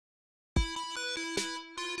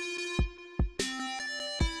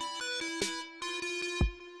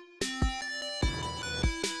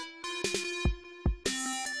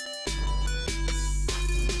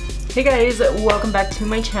Hey guys, welcome back to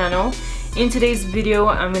my channel. In today's video,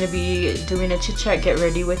 I'm going to be doing a chit chat get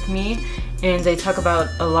ready with me, and I talk about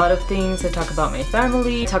a lot of things. I talk about my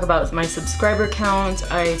family, I talk about my subscriber count,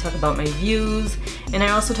 I talk about my views, and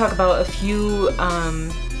I also talk about a few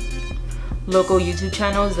local YouTube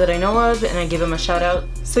channels that I know of, and I give them a shout out.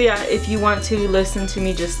 So yeah, if you want to listen to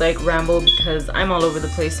me just like ramble, because I'm all over the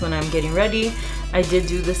place when I'm getting ready, I did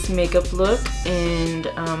do this makeup look, and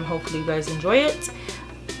hopefully you guys enjoy it.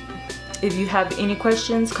 If you have any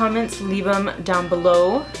questions, comments, leave them down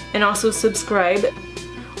below, and also subscribe.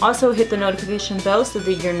 Also hit the notification bell so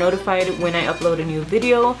that you're notified when I upload a new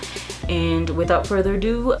video. And without further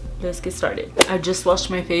ado, let's get started. I just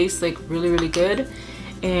washed my face like really good,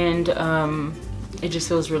 and it just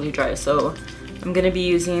feels really dry, so I'm gonna be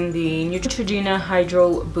using the Neutrogena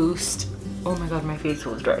Hydro Boost. Oh my god, my face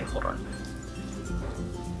feels dry. Hold on.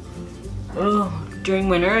 Oh, during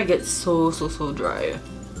winter I get so dry.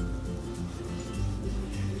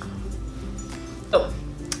 Oh,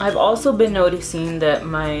 I've also been noticing that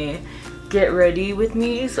my get ready with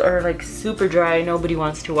me's are like super dry. Nobody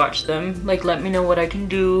wants to watch them. Like, let me know what I can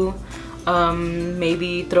do.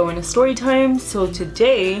 Maybe throw in a story time. So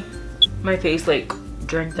today my face like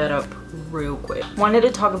drank that up real quick. Wanted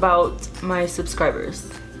to talk about my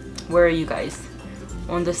subscribers. Where are you guys?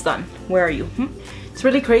 On the sun, where are you? It's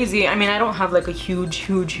really crazy. I mean, I don't have like a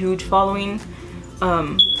huge following,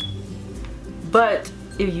 but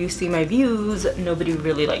if you see my views, nobody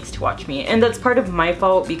really likes to watch me, and that's part of my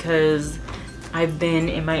fault because I've been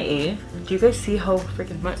MIA. Do you guys see how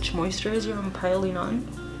freaking much moisturizer I'm piling on?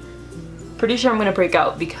 Pretty sure I'm gonna break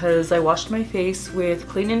out because I washed my face with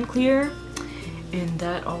Clean and Clear, and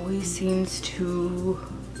that always seems to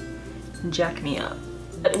jack me up.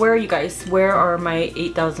 Where are you guys? Where are my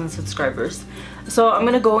 8,000 subscribers? So I'm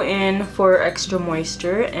gonna go in for extra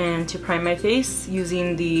moisture and to prime my face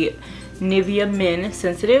using the Nivea Men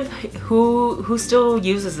Sensitive. Who still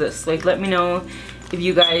uses this? Like, let me know if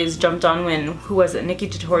you guys jumped on when, who was it, Nikki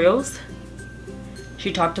Tutorials?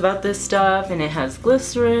 She talked about this stuff, and it has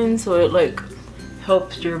glycerin, so it like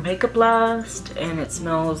helps your makeup last, and it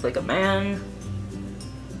smells like a man.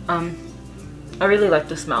 I really like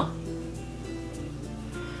the smell.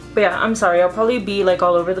 But yeah, I'm sorry, I'll probably be like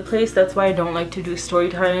all over the place. That's why I don't like to do story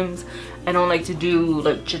times. I don't like to do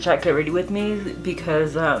like chit chat get ready with me,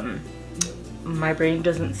 because my brain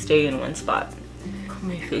doesn't stay in one spot.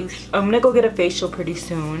 My face. I'm gonna go get a facial pretty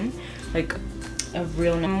soon, like a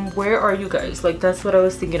real. Where are you guys? Like, that's what I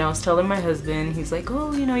was thinking. I was telling my husband. He's like,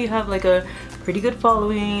 oh, you know, you have like a pretty good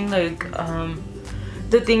following. Like,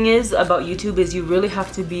 the thing is about YouTube is you really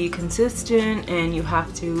have to be consistent, and you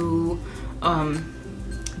have to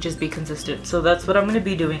just be consistent. So that's what I'm gonna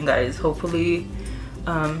be doing, guys. Hopefully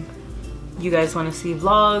you guys want to see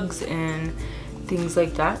vlogs and things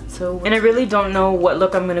like that. So, and I really don't know what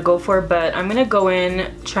look I'm gonna go for, but I'm gonna go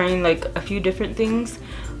in trying like a few different things.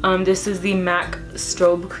 This is the MAC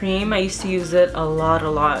strobe cream. I used to use it a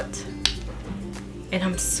lot, and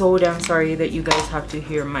I'm so damn sorry that you guys have to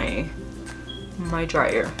hear my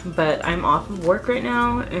dryer, but I'm off of work right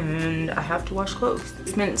now and I have to wash clothes.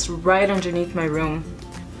 It's right underneath my room.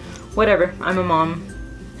 Whatever, I'm a mom.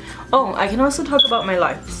 Oh, I can also talk about my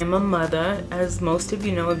life. I'm a mother, as most of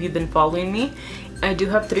you know if you've been following me. I do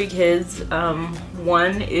have 3 kids.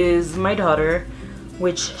 One is my daughter,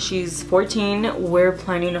 which she's 14. We're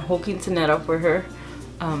planning a whole quinceanera for her,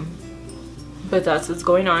 but that's what's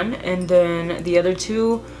going on. And then the other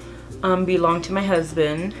 2 belong to my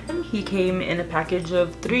husband. He came in a package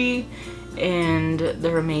of 3, and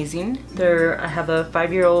they're amazing. I have a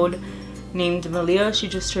 5-year-old named Malia. She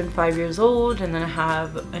just turned 5 years old, and then I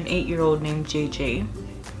have an 8-year-old named JJ.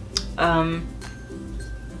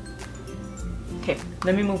 Okay,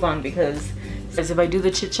 let me move on, because if I do the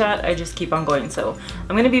chit chat, I just keep on going. So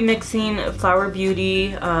I'm gonna be mixing Flower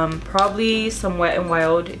Beauty, probably some Wet n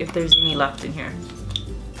Wild if there's any left in here.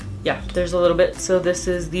 Yeah, there's a little bit. So this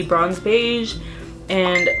is the Bronze Beige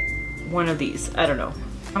and one of these, I don't know.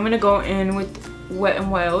 I'm gonna go in with Wet n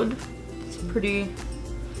Wild. It's a pretty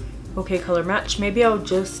okay color match. Maybe I'll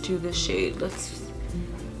just do this shade. Let's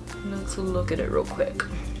look at it real quick.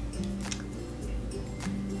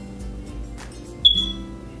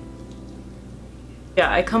 Yeah,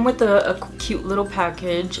 I come with a cute little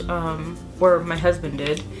package, or my husband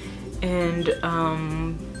did, and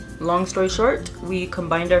long story short, we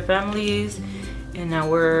combined our families, and now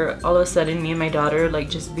we're all of a sudden, me and my daughter, like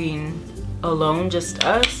just being alone, just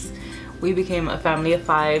us, we became a family of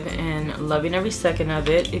 5 and loving every second of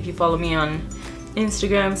it. If you follow me on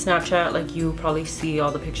Instagram, Snapchat, like you probably see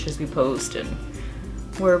all the pictures we post, and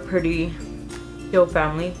we're a pretty Yo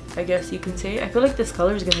family, I guess you can say. I feel like this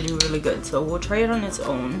color is gonna do really good, so we'll try it on its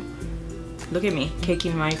own. Look at me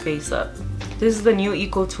caking my face up. This is the new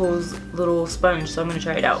Eco Tools little sponge, so I'm gonna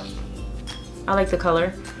try it out. I like the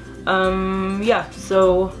color. Yeah,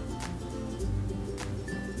 so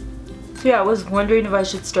yeah, I was wondering if I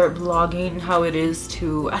should start vlogging how it is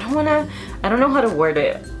to, I don't know how to word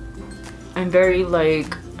it. I'm very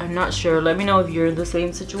like, I'm not sure. Let me know if you're in the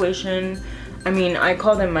same situation. I mean, I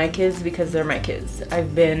call them my kids because they're my kids.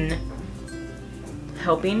 I've been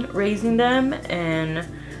helping raising them and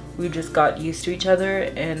we just got used to each other,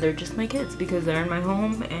 and they're just my kids because they're in my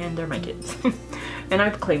home and they're my kids. And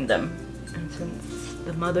I've claimed them. And since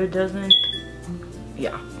the mother doesn't,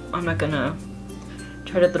 yeah, I'm not gonna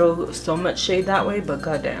try to throw so much shade that way, but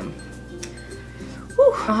goddamn.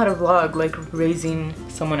 Whew, I know how to vlog like raising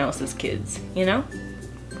someone else's kids, you know?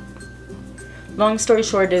 Long story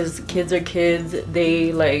short is kids are kids.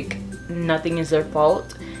 They like, nothing is their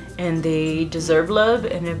fault and they deserve love,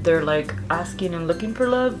 and if they're like asking and looking for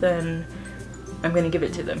love, then I'm gonna give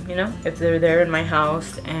it to them, you know? If they're there in my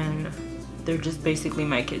house and they're just basically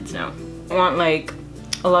my kids now. I want, like,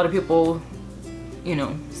 a lot of people, you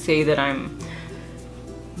know, say that I'm,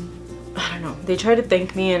 I don't know, they try to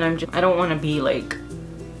thank me and I don't want to be like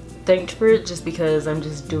thanked for it just because I'm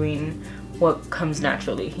just doing what comes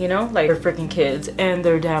naturally, you know? Like, they're freaking kids and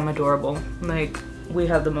they're damn adorable. Like, we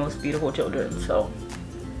have the most beautiful children, so.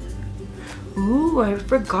 Ooh, I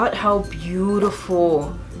forgot how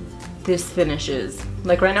beautiful this finishes.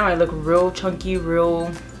 Like right now I look real chunky,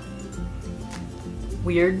 real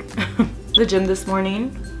weird. The gym this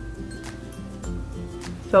morning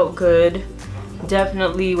felt good.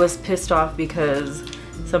 Definitely was pissed off because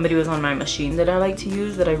somebody was on my machine that I like to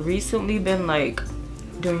use, that I've recently been like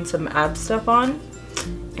doing some ab stuff on,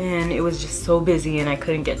 and it was just so busy and I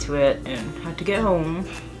couldn't get to it and had to get home.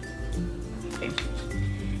 Okay.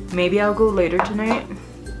 Maybe I'll go later tonight.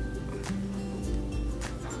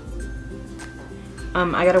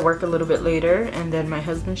 I gotta work a little bit later and then my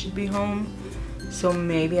husband should be home, so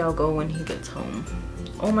maybe I'll go when he gets home.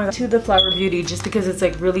 Oh my god, to the Flower Beauty just because it's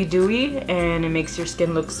like really dewy and it makes your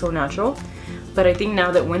skin look so natural. But I think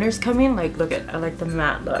now that winter's coming, like, look at, I like the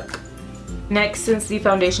matte look. Next, since the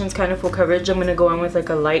foundation's kind of full coverage, I'm gonna go on with like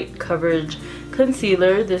a light coverage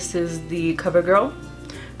concealer. This is the CoverGirl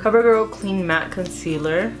Clean Matte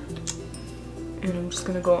Concealer. And I'm just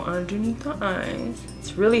gonna go underneath the eyes.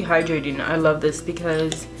 It's really hydrating. I love this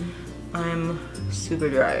because I'm super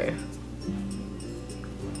dry.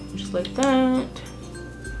 Just like that.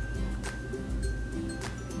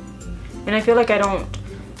 And I feel like I don't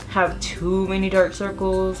have too many dark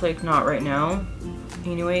circles, like not right now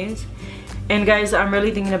anyways. And guys, I'm really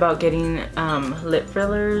thinking about getting lip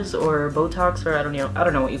fillers or Botox, or I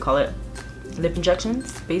don't know what you call it, lip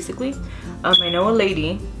injections basically. I know a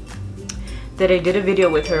lady that I did a video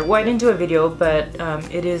with her. Well, I didn't do a video, but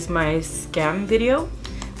it is my scam video.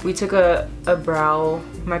 We took a brow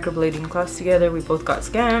microblading class together. We both got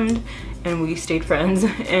scammed and we stayed friends.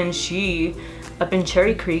 And she, up in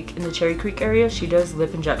Cherry Creek, in the Cherry Creek area, she does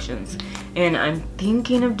lip injections. And I'm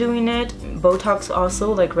thinking of doing it. Botox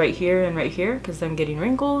also, like right here and right here, because I'm getting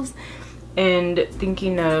wrinkles. And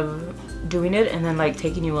thinking of doing it and then like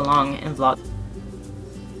taking you along and vlog.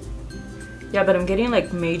 Yeah, but I'm getting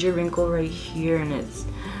like major wrinkle right here and it's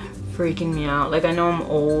freaking me out. Like, I know I'm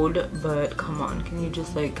old, but come on, can you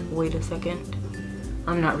just like wait a second?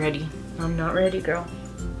 I'm not ready. I'm not ready, girl.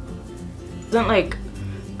 Doesn't like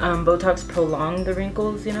Botox prolong the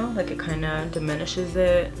wrinkles, you know? Like, it kind of diminishes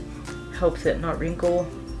it, helps it not wrinkle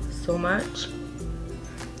so much.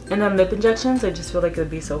 And then lip injections, I just feel like it would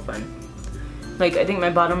be so fun. Like, I think my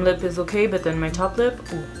bottom lip is okay, but then my top lip,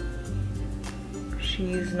 ooh,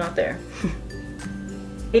 she's not there.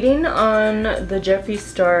 Waiting on the Jeffree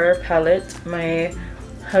Star palette. My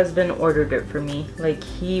husband ordered it for me. Like,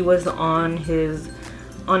 he was on his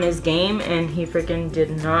game and he freaking did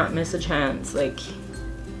not miss a chance. Like,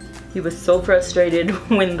 he was so frustrated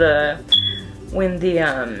when the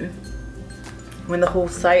whole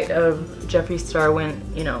site of Jeffree Star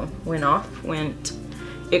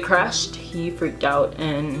it crashed. He freaked out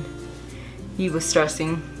and he was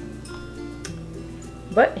stressing.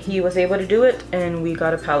 But he was able to do it and we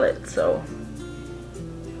got a palette, so.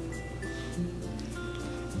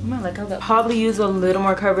 I like how that probably use a little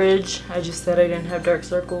more coverage. I just said I didn't have dark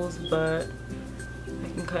circles, but I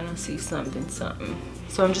can kind of see something. So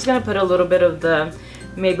I'm just gonna put a little bit of the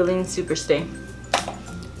Maybelline Superstay.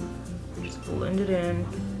 Just blend it in.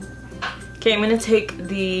 Okay, I'm gonna take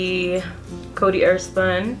the Coty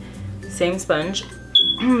Airspun, same sponge.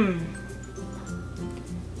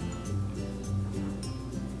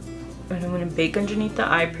 And I'm gonna bake underneath the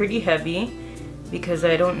eye pretty heavy because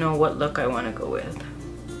I don't know what look I want to go with.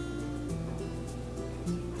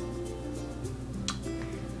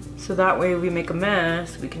 So that way if we make a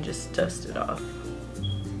mess, we can just dust it off.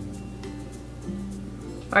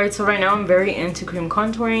 Alright, so right now I'm very into cream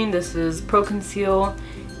contouring. This is Pro Conceal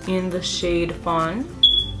in the shade Fawn.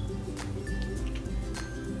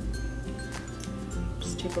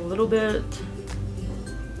 Just take a little bit.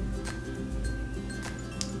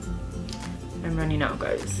 I'm running out,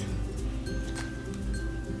 guys.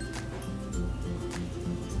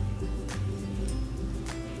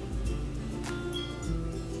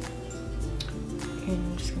 Okay,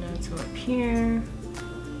 I'm just gonna add some up here.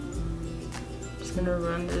 Just gonna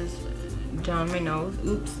run this down my nose.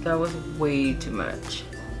 Oops, that was way too much.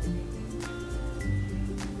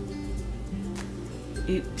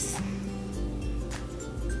 Oops.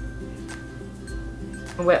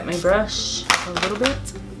 I wet my brush a little bit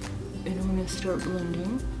and I'm gonna start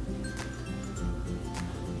blending.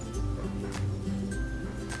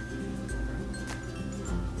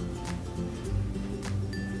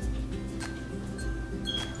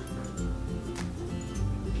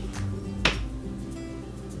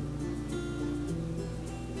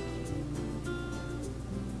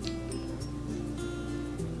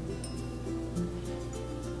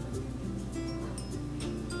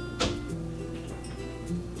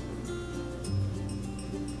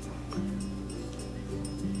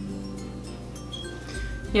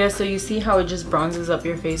 Yeah, so you see how it just bronzes up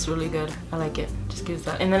your face really good. I like it. Just gives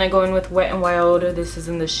that. And then I go in with Wet n Wild. This is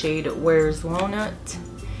in the shade Where's Walnut.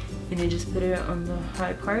 And I just put it on the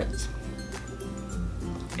high parts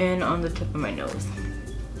and on the tip of my nose.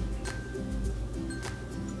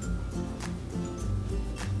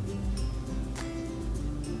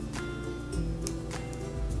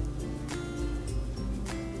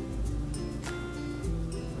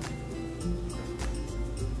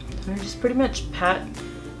 And I just pretty much pat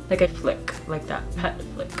like a flick, like that, pat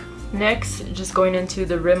flick. Next, just going into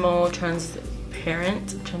the Rimmel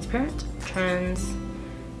transparent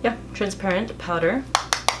powder.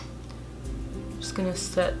 Just gonna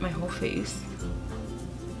set my whole face.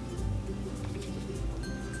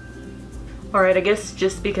 Alright, I guess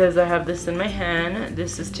just because I have this in my hand,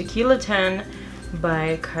 this is Tequila 10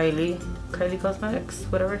 by Kylie Cosmetics,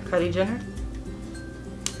 whatever, Kylie Jenner.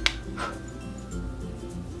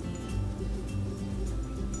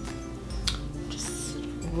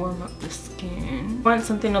 Warm up the skin. Want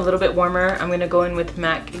something a little bit warmer? I'm gonna go in with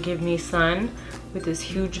MAC Give Me Sun with this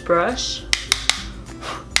huge brush.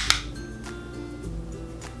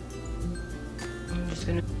 I'm just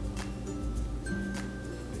gonna,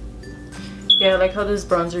 yeah, I like how this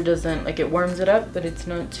bronzer doesn't, like, it warms it up but it's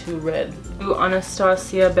not too red. Ooh,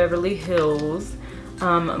 Anastasia Beverly Hills.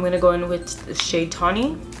 I'm gonna go in with the shade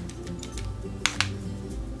Tawny.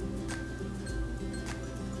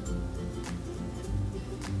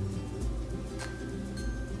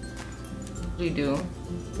 Do,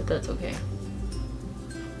 but that's okay.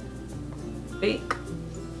 Bake.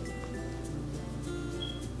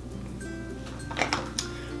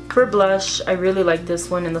 For blush, I really like this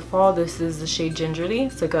one in the fall. This is the shade Gingerly.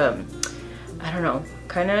 It's like a, I don't know,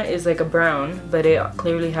 kind of is like a brown, but it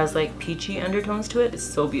clearly has like peachy undertones to it. It's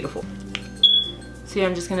so beautiful. So yeah,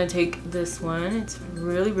 I'm just gonna take this one. It's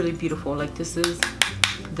really, really beautiful. Like, this is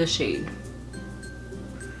the shade.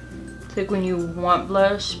 It's like when you want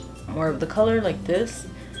blush, more of the color like this,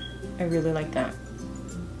 I really like that.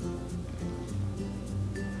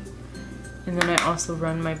 And then I also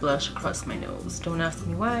run my blush across my nose. Don't ask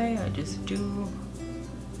me why, I just do.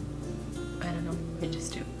 I don't know, I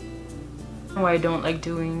just do. Why I don't like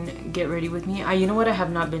doing Get Ready With Me. You know what, I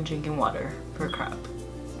have not been drinking water for crap.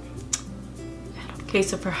 Okay,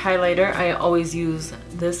 so for highlighter, I always use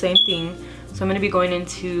the same thing. So I'm going to be going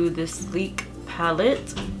into this Sleek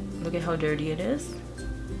palette. Look at how dirty it is.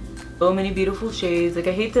 So many beautiful shades. Like,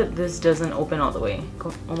 I hate that this doesn't open all the way.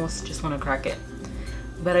 Almost just want to crack it.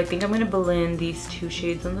 But I think I'm going to blend these two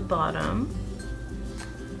shades on the bottom.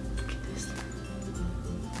 Look at this.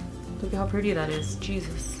 Look at how pretty that is.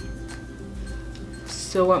 Jesus.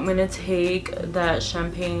 So I'm going to take that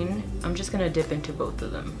champagne. I'm just going to dip into both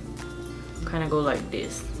of them. Kind of go like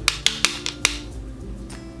this.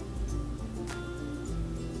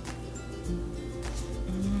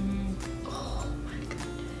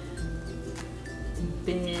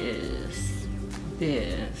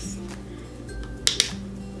 This.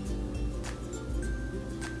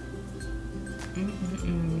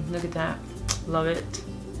 Look at that. Love it.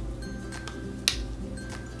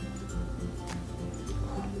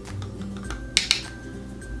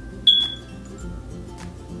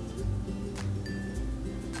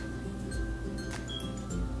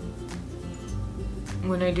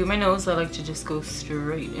 When I do my nose, I like to just go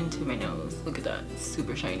straight into my nose. Look at that, it's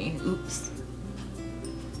super shiny. Oops.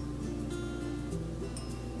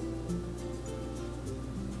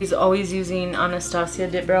 He's always using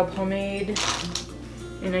Anastasia Dip Brow Pomade.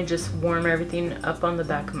 And I just warm everything up on the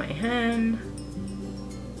back of my hand.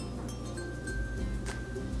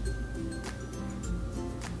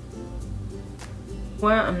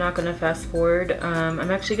 Well, I'm not gonna fast forward.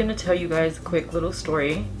 I'm actually gonna tell you guys a quick little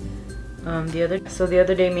story. The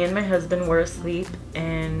other day, me and my husband were asleep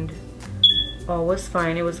and all was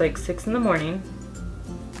fine. It was like 6 in the morning.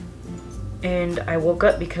 And I woke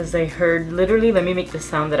up because I heard, literally, let me make the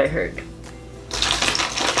sound that I heard.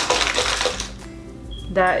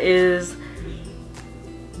 That is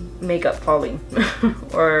makeup falling.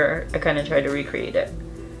 Or I kind of tried to recreate it.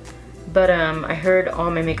 But I heard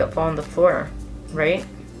all my makeup fall on the floor, right?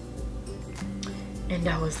 And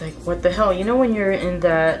I was like, what the hell? You know when you're in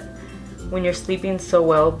that, when you're sleeping so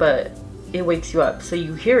well, but it wakes you up. So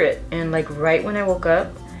you hear it. And like right when I woke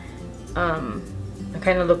up, I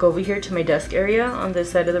kind of look over here to my desk area on this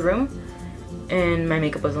side of the room. And my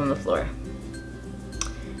makeup was on the floor.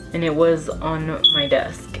 And it was on my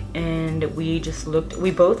desk. And we just looked,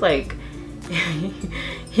 we both like,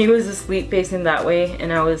 he was asleep facing that way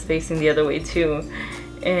and I was facing the other way too.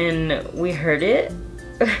 And we heard it.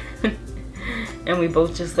 And we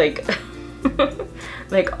both just like,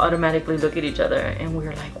 like automatically look at each other and we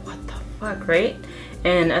were like, what the fuck, right?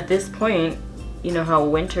 And at this point, you know how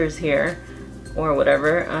winter's here or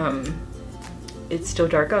whatever, it's still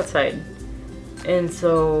dark outside. And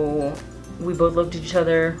so we both looked at each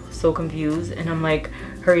other so confused and I'm like,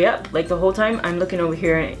 hurry up. Like the whole time I'm looking over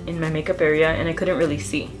here in my makeup area and I couldn't really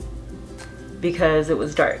see because it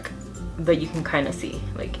was dark, but you can kind of see,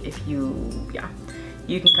 like if you, yeah,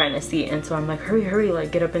 you can kind of see. And so I'm like, hurry,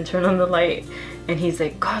 like get up and turn on the light. And he's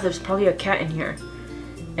like, God, there's probably a cat in here.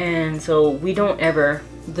 And so we don't ever,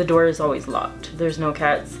 the door is always locked. There's no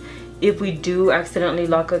cats. If we do accidentally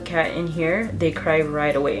lock a cat in here, they cry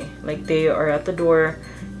right away. Like they are at the door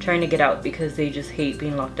trying to get out because they just hate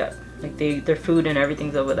being locked up. Like their food and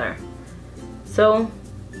everything's over there. So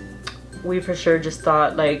we for sure just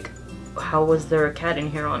thought like, how was there a cat in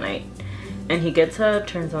here all night? And he gets up,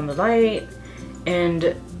 turns on the light,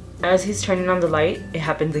 and as he's turning on the light, it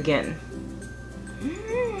happens again.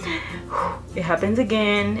 It happens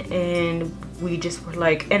again, and we just were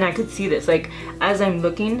like, and I could see this, like as I'm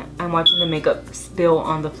looking, I'm watching the makeup spill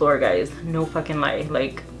on the floor, guys. No fucking lie.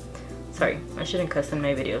 Like, sorry, I shouldn't cuss in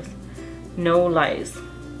my videos. No lies.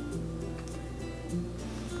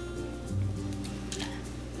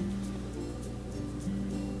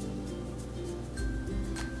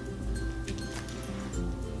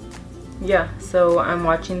 Yeah, so I'm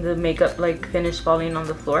watching the makeup like finish falling on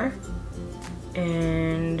the floor,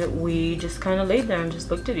 and we just kind of laid there and just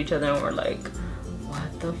looked at each other and we're like,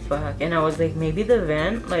 what the fuck? And I was like, maybe the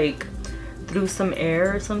vent like threw some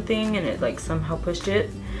air or something and it like somehow pushed it.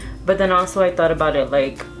 But then also I thought about it,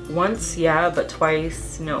 like once yeah, but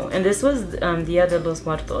twice no. And this was Dia de los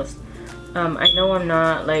Muertos. I know I'm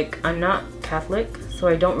not Catholic, so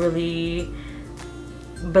I don't really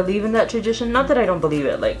believe in that tradition. Not that I don't believe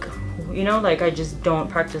it, like, you know, like I just don't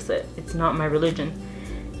practice it. It's not my religion.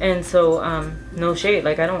 And so no shade,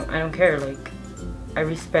 like I don't care. Like I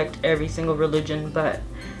respect every single religion, but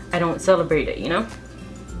I don't celebrate it, you know.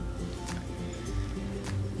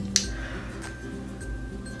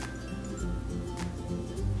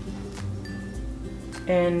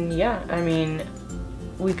 And yeah, I mean,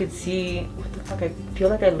 we could see, what the fuck, I feel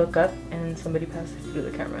like I look up and somebody passes through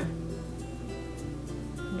the camera.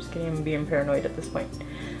 I'm just kidding, I'm being paranoid at this point.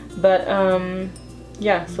 But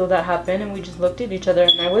yeah, so that happened and we just looked at each other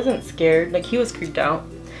and I wasn't scared. Like he was creeped out.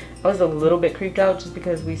 I was a little bit creeped out just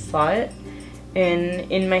because we saw it.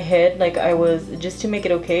 And in my head, like I was, just to make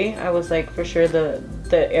it okay, I was like, for sure the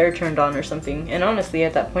air turned on or something. And honestly,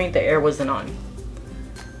 at that point, the air wasn't on.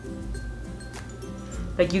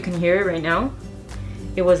 Like you can hear it right now.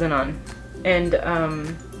 It wasn't on. And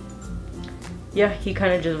yeah, he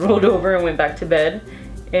kind of just rolled over and went back to bed.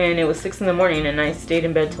 And it was 6 in the morning and I stayed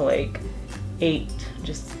in bed till like 8,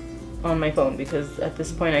 just on my phone, because at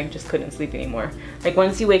this point I just couldn't sleep anymore. Like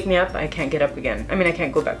once you wake me up, I can't get up again. I mean, I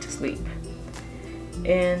can't go back to sleep.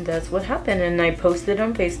 And that's what happened. And I posted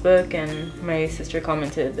on Facebook and my sister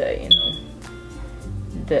commented that, you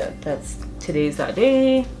know, that's today's that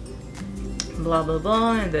day, blah blah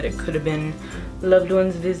blah, and that it could have been loved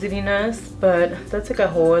ones visiting us. But that's like a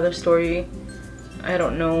whole other story. I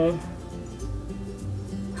don't know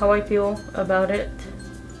how I feel about it.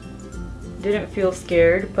 Didn't feel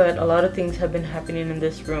scared, but a lot of things have been happening in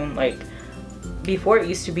this room. Like before, it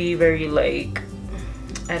used to be very like,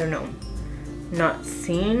 I don't know, not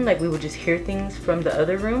seen, like we would just hear things from the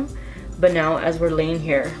other room. But now as we're laying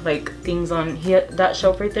here, like things on here, that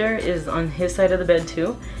shelf right there is on his side of the bed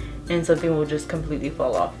too, and something will just completely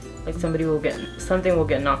fall off. Like something will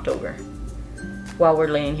get knocked over while we're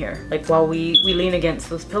laying here. Like while we lean against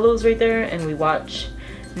those pillows right there and we watch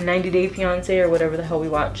 90 Day Fiance or whatever the hell we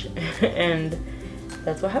watch, and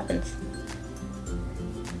that's what happens.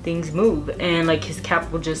 Things move, and like his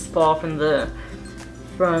cap will just fall from the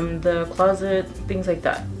closet, things like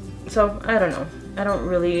that. So I don't know. I don't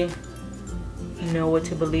really know what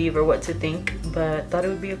to believe or what to think, but thought it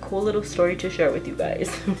would be a cool little story to share with you guys.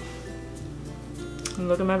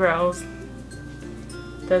 Look at my brows.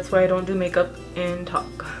 That's why I don't do makeup and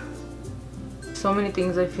talk. So many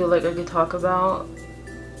things I feel like I could talk about,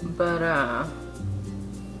 but I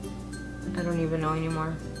don't even know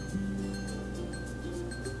anymore.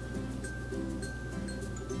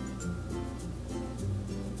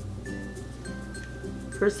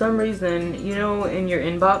 For some reason, you know, in your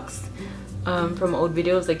inbox from old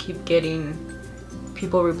videos, I keep getting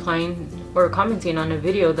people replying or commenting on a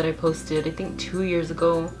video that I posted, I think 2 years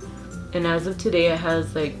ago, and as of today it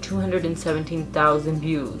has like 217,000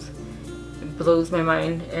 views. It blows my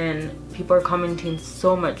mind, and people are commenting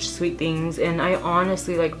so much sweet things, and I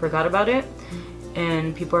honestly like forgot about it,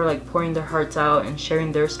 and people are like pouring their hearts out and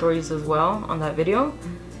sharing their stories as well on that video,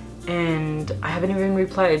 and I haven't even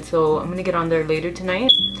replied, so I'm gonna get on there later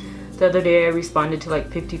tonight. The other day I responded to like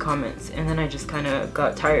 50 comments, and then I just kind of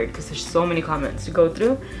got tired because there's so many comments to go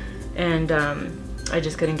through, and I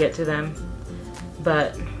just couldn't get to them.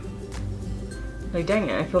 But like, dang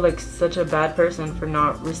it, I feel like such a bad person for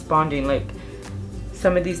not responding. Like,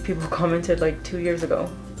 some of these people commented like 2 years ago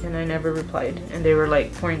and I never replied, and they were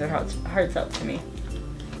like pouring their hearts out to me.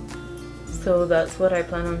 So that's what I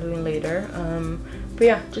plan on doing later. But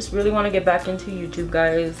yeah, just really want to get back into YouTube,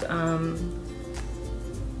 guys.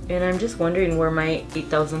 And I'm just wondering where my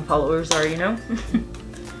 8,000 followers are, you know?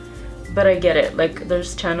 But I get it. Like,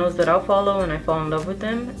 there's channels that I'll follow and I fall in love with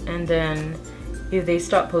them, and then if they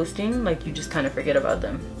stop posting, like, you just kind of forget about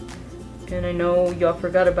them. And I know y'all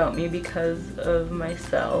forgot about me because of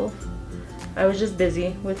myself. I was just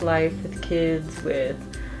busy with life, with kids, with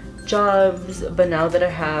jobs, but now that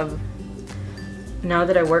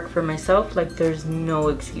I work for myself, like, there's no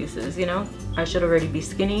excuses, you know? I should already be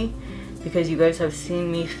skinny, because you guys have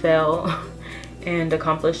seen me fail and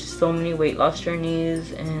accomplish so many weight loss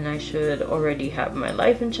journeys, and I should already have my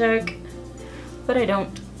life in check, but I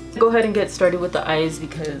don't. Go ahead and get started with the eyes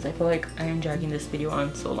because I feel like I am dragging this video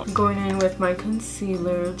on so long. Going in with my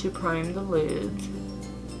concealer to prime the lids.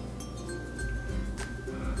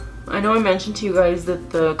 I know I mentioned to you guys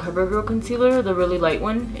that the CoverGirl concealer, the really light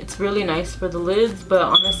one, it's really nice for the lids, but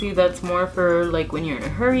honestly that's more for like when you're in a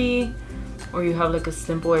hurry or you have like a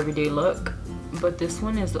simple everyday look. But this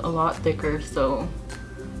one is a lot thicker, so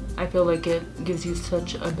I feel like it gives you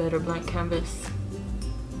such a better blank canvas.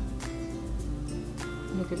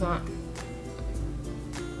 Look at that.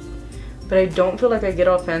 But I don't feel like I get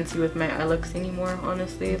all fancy with my eye looks anymore,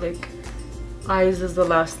 honestly. Like, eyes is the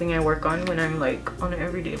last thing I work on when I'm like on an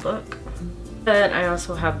everyday look. But I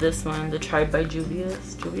also have this one, the Tribe by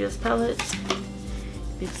Juvia's palette.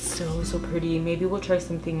 It's so pretty. Maybe we'll try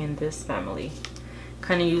something in this family.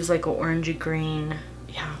 Kind of use like an orangey green.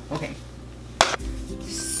 Yeah, okay.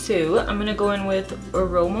 So I'm gonna go in with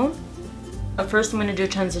Oromo. First I'm gonna do a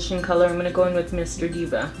transition color. I'm gonna go in with Mr.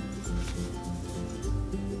 Diva.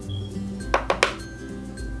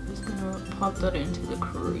 Just gonna pop that into the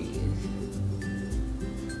crease.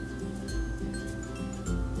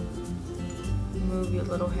 Move your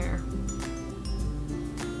little hair.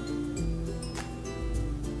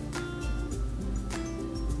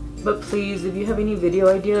 But please, if you have any video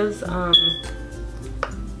ideas,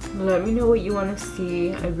 let me know what you want to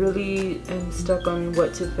see. I really am stuck on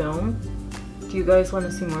what to film. Do you guys want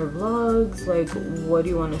to see more vlogs? Like, what do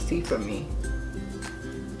you want to see from me?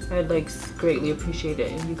 I'd like greatly appreciate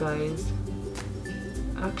it if you guys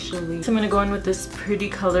actually. So I'm gonna go in with this pretty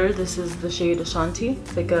color. This is the shade Ashanti.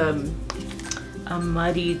 It's like a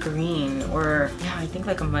muddy green, or yeah, I think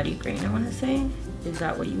like a muddy green, I want to say. Is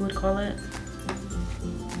that what you would call it?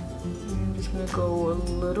 I'm just gonna go a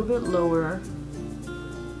little bit lower.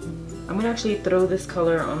 I'm gonna actually throw this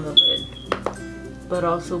color on the lid, but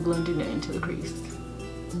also blending it into the crease.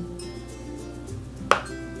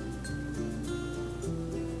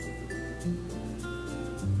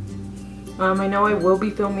 I know I will be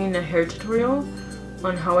filming a hair tutorial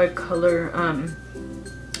on how I color,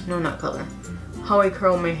 no, not color, how I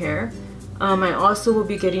curl my hair. I also will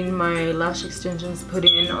be getting my lash extensions put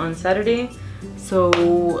in on Saturday. So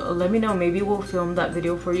let me know, maybe we'll film that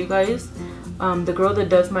video for you guys. The girl that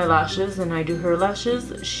does my lashes and I do her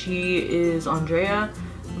lashes, she is Andrea.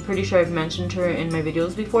 I'm pretty sure I've mentioned her in my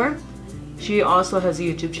videos before. She also has a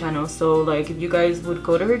YouTube channel, so like if you guys would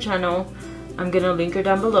go to her channel, I'm gonna link her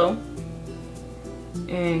down below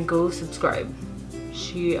and go subscribe.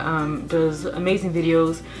 She does amazing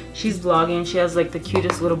videos. She's vlogging. She has like the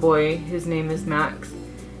cutest little boy. His name is Max,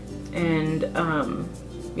 and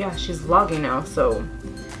yeah, she's vlogging now. So,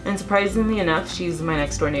 and surprisingly enough, she's my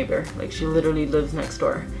next door neighbor. Like, she literally lives next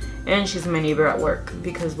door, and she's my neighbor at work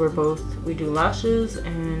because we do lashes,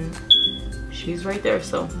 and she's right there.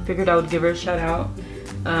 So figured I would give her a shout out.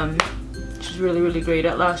 She's really great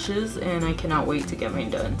at lashes, and I cannot wait to get mine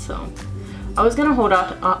done. So I was gonna hold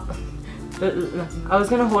off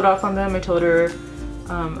on them. I told her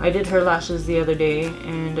I did her lashes the other day,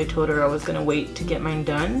 and I told her I was gonna wait to get mine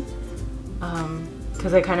done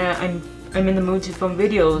because I'm in the mood to film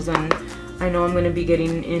videos, and I know I'm gonna be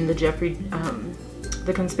getting in the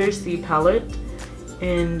the conspiracy palette,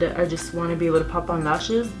 and I just want to be able to pop on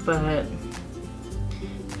lashes, but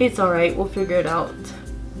it's alright, we'll figure it out.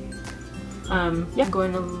 Yeah,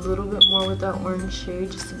 going a little bit more with that orange shade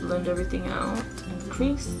just to blend everything out and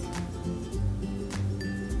crease.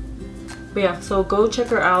 But yeah, so go check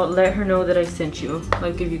her out, let her know that I sent you,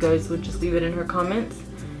 like if you guys would just leave it in her comments.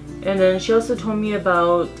 And then she also told me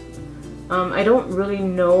about I don't really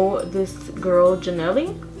know this girl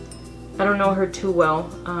Janelli. I don't know her too well.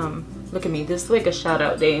 Look at me, this is like a shout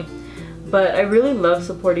out day, but I really love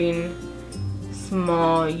supporting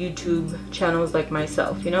small YouTube channels like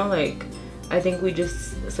myself, you know, like I think we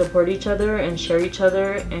just support each other and share each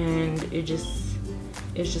other, and it's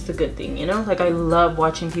just a good thing, you know. Like, I love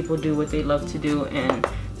watching people do what they love to do, and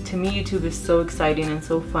to me YouTube is so exciting and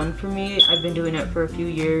so fun for me. I've been doing it for a few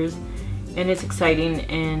years, and it's exciting,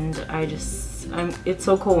 and it's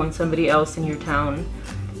so cool when somebody else in your town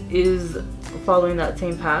is following that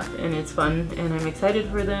same path, and it's fun, and I'm excited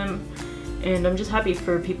for them, and I'm just happy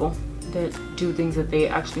for people that do things that they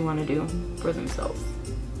actually want to do for themselves.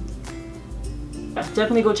 Yeah,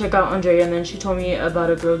 definitely go check out Andrea. And then she told me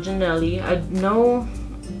about a girl Janelli. I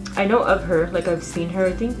know of her, like I've seen her,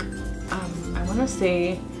 I think. I want to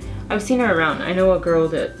say I've seen her around. I know a girl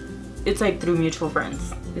that it's like through mutual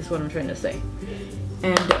friends is what I'm trying to say.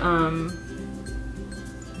 And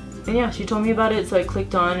yeah, she told me about it, so I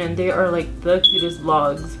clicked on, and they are like the cutest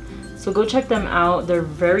vlogs. So go check them out. They're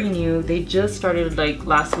very new. They just started like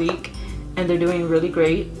last week, and they're doing really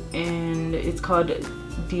great. And it's called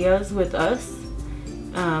Diaz with Us.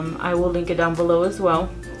 I will link it down below as well.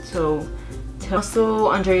 So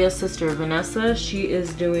also Andrea's sister Vanessa, she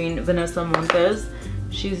is doing, Vanessa Montes,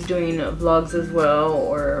 she's doing vlogs as well,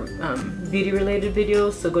 or beauty related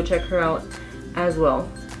videos, so go check her out as well.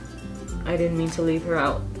 I didn't mean to leave her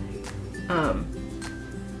out.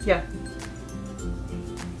 Yeah,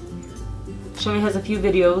 she only has a few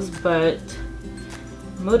videos, but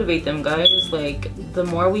motivate them, guys. Like, the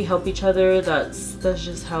more we help each other, that's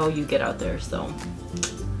just how you get out there. So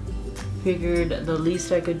figured the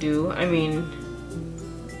least I could do, I mean,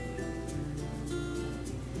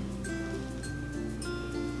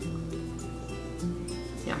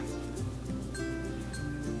 yeah,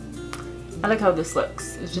 I like how this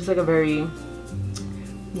looks. It's just like a very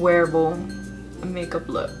wearable makeup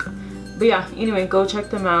look. But yeah, anyway, go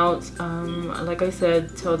check them out. Like I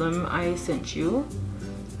said, tell them I sent you.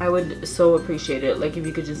 I would so appreciate it, like if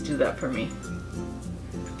you could just do that for me.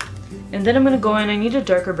 And then I'm gonna go in, I need a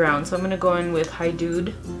darker brown, so I'm gonna go in with Hi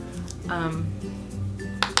Dude,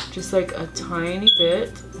 just like a tiny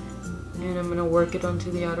bit, and I'm gonna work it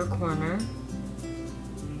onto the outer corner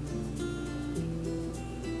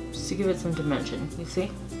just to give it some dimension, you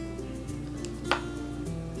see? A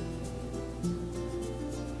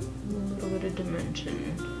little bit of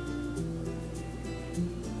dimension.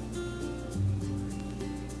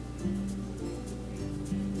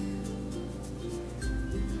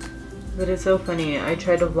 But it's so funny, I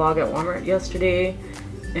tried to vlog at Walmart yesterday,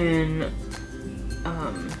 and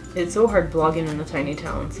it's so hard vlogging in a tiny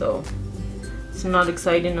town, so it's not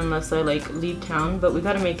exciting unless I like leave town, but we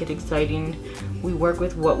gotta make it exciting. We work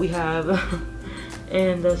with what we have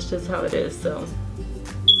and that's just how it is. So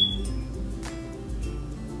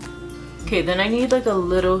okay, then I need like a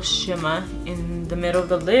little shimmer in the middle of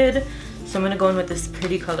the lid, so I'm gonna go in with this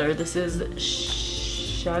pretty color. This is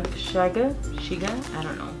Shiga, I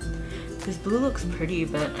don't know. This blue looks pretty,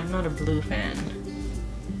 but I'm not a blue fan.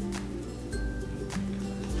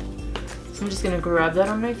 So I'm just gonna grab that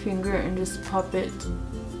on my finger and just pop it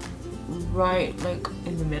right like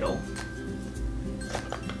in the middle.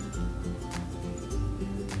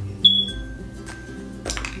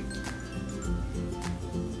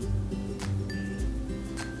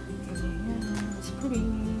 pretty.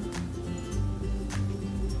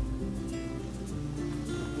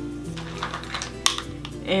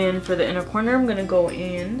 And for the inner corner, I'm gonna go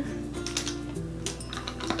in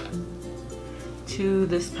to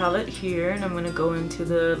this palette here, and I'm gonna go into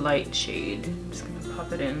the light shade. I'm just gonna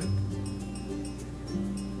pop it in.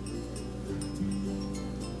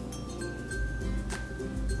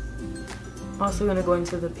 Also gonna go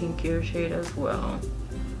into the pinkier shade as well.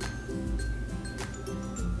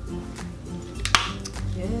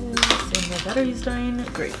 Yes, and my battery's dying.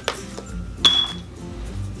 Great.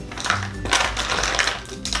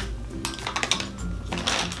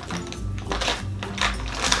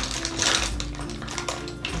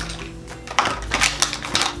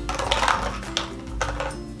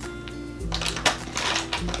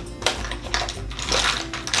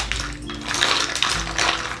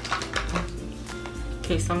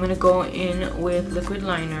 Okay, so I'm gonna go in with liquid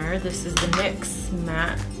liner. This is the NYX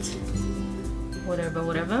matte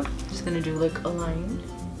whatever. Just gonna do like a line.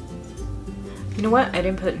 You know what, I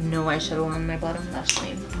didn't put no eyeshadow on my bottom lash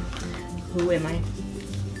line. Who am I?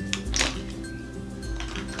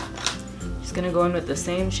 Just gonna go in with the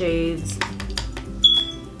same shades.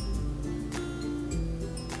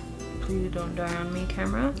 Please don't die on me,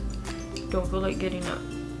 camera. Don't feel like getting up.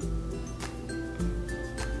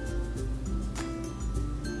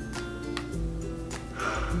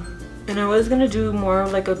 And I was gonna do more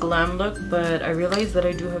of like a glam look, but I realized that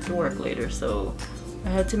I do have to work later, so I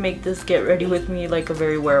had to make this get ready with me like a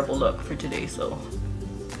very wearable look for today, so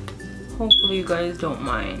hopefully you guys don't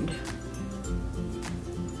mind.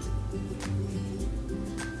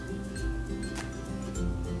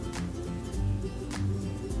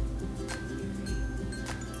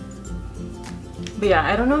 But yeah,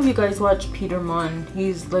 I don't know if you guys watch Peter Mon.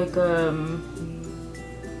 He's like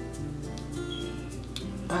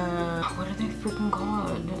what are they freaking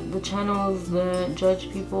called? The channels that judge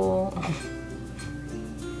people.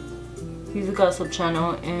 He's a gossip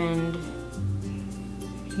channel, and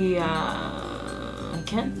he I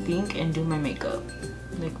can't think and do my makeup.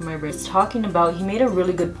 Like my wrist. Talking about, he made a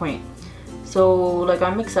really good point. So like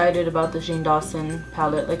I'm excited about the Shane Dawson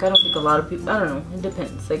palette. Like I don't think a lot of people, I don't know, it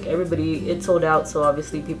depends. Like everybody, it's sold out, so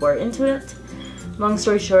obviously people are into it. Long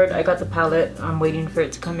story short, I got the palette. I'm waiting for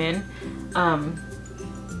it to come in.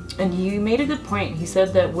 And he made a good point. He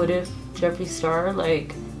said that what if Jeffree Star,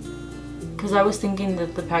 like, because I was thinking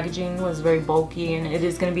that the packaging was very bulky, and it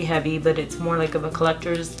is going to be heavy, but it's more like of a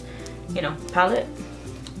collector's, you know, palette.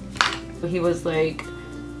 He was like,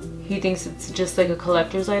 he thinks it's just like a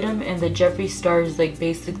collector's item, and that Jeffree Star is like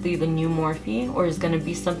basically the new Morphe, or is going to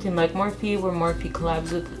be something like Morphe, where Morphe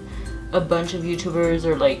collabs with a bunch of YouTubers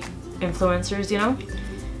or like influencers, you know.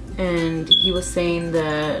 And he was saying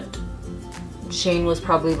that Shane was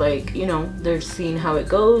probably like, you know, they're seeing how it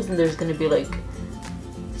goes, and there's going to be like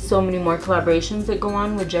so many more collaborations that go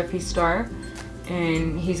on with Jeffree Star,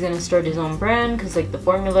 and he's going to start his own brand because like the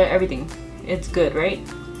formula, everything, it's good, right?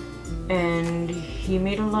 And he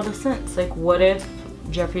made a lot of sense. Like, what if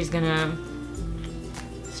Jeffree's gonna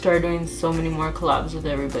start doing so many more collabs with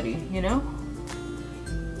everybody, you know?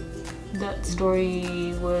 That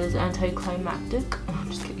story was anticlimactic. Oh, I'm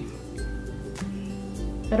just kidding.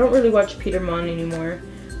 I don't really watch Peter Mon anymore.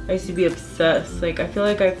 I used to be obsessed. Like, I feel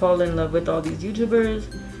like I fall in love with all these YouTubers,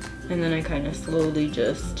 and then I kind of slowly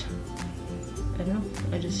just, I don't know,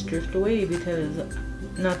 I just drift away, because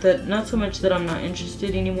not so much that I'm not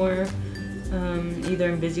interested anymore,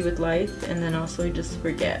 either I'm busy with life, and then also I just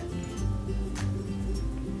forget.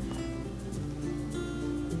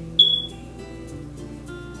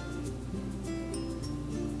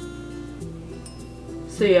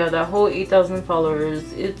 So yeah, that whole 8,000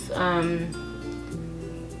 followers, it's I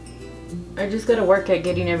just gotta work at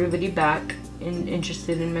getting everybody back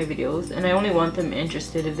interested in my videos, and I only want them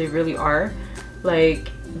interested if they really are.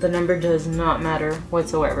 Like, the number does not matter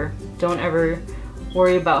whatsoever. Don't ever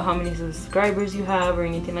worry about how many subscribers you have or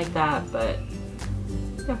anything like that. But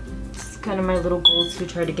yeah, it's kind of my little goal to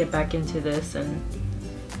try to get back into this, and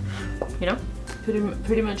you know,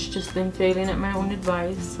 pretty much just been failing at my own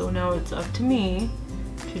advice. So now it's up to me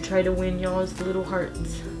to try to win y'all's little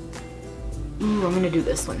hearts. Ooh, I'm gonna do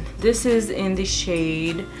this one. This is in the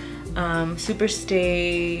shade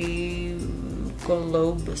Superstay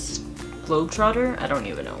Globetrotter. I don't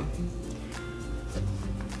even know.